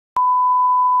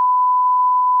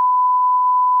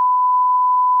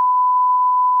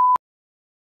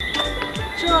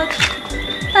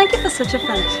for such a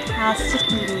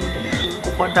fantastic meeting.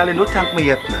 But darling, don't thank me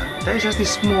yet now. That is just the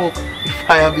smoke, the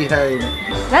fire behind.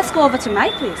 Let's go over to my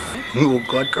place. Oh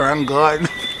God, grand God.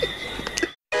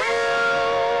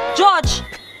 George,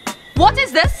 what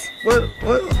is this? Well,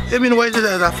 I mean, what is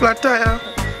it? A flat tire?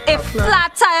 A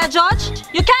flat tire, George?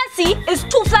 You can't see, it's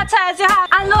 2 flat tires you have.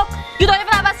 And look, you don't even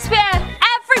have a spare.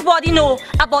 Everybody know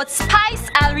about Spice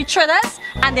and Retreaders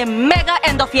and the mega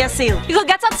end of year sale. You could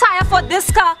get a tire for this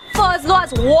car for as low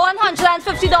as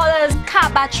 $150, car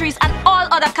batteries and all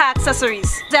other car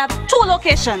accessories. They have 2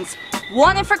 locations,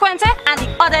 one in Frequente and the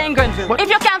other in Grenville. If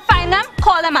you can't find them,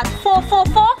 call them at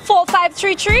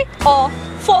 444-4533 or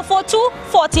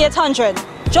 442-4800.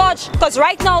 George, because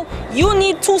right now you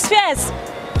need 2 spares.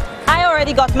 I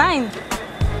already got mine.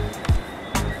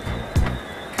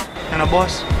 And a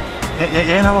boss? You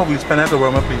ain't have a wheel spanner to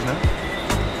run my place, no?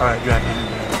 Alright, go ahead.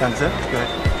 Thanks, sir. Go ahead.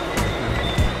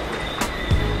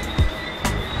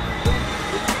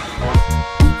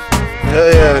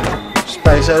 Yeah.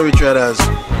 Spice and Retreaders.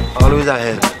 Always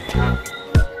ahead.